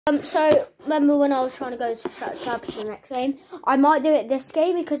So remember when I was trying to go to Shattered Slabs the next game? I might do it this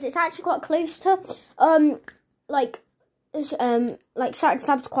game because it's actually quite close to like Shattered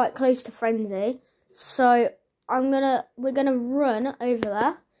Slabs quite close to Frenzy. So we're gonna run over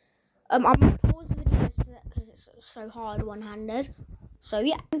there. I'm gonna pause the video because it's so hard one-handed. So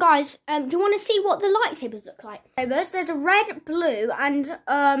yeah, guys, do you want to see what the lightsabers look like? There's a red, blue, and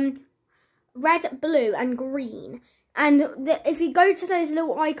green. And if you go to those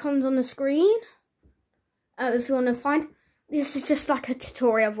little icons on the screen, if you want to find, this is just like a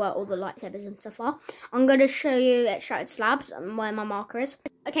tutorial of where all the lightsabers and stuff are. I'm going to show you at Shattered Slabs and where my marker is.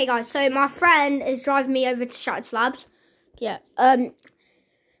 Okay, guys, so my friend is driving me over to Shattered Slabs. Yeah. And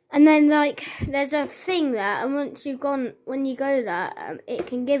then, like, there's a thing there, and when you go there, it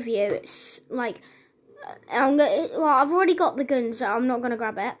can give you, it's like, I've already got the gun, so I'm not going to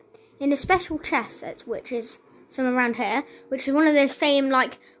grab it. In a special chest, which is somewhere around here, which is one of those same,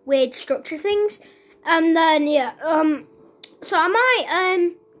 like, weird structure things. And then, yeah, so I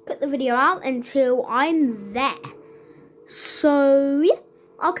might, cut the video out until I'm there. So, yeah,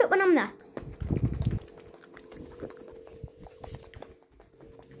 I'll cut when I'm there.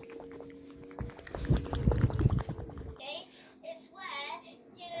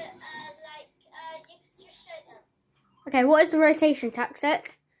 Okay, what is the rotation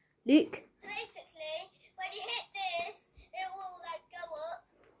tactic, Luke? So basically, when you hit this, it will like go up,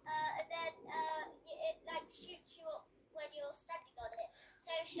 and then it like shoots you up when you're standing on it.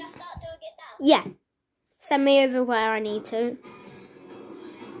 So should I start doing it now? Yeah. Send me over where I need to.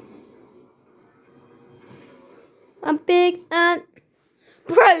 A big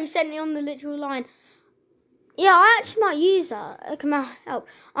bro sent me on the literal line. Yeah, I actually might use that. It can help.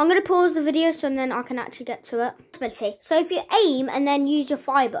 I'm going to pause the video so then I can actually get to it. So if you aim and then use your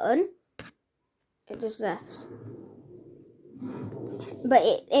fire button, it does this. But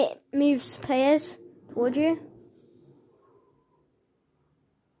it moves players towards you.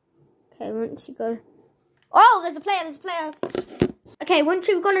 Okay, once you go... Oh, there's a player, Okay, once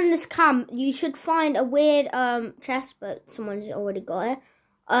you've gone in this camp, you should find a weird chest, but someone's already got it.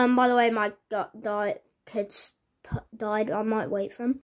 By the way, my kids died. I might wait for him.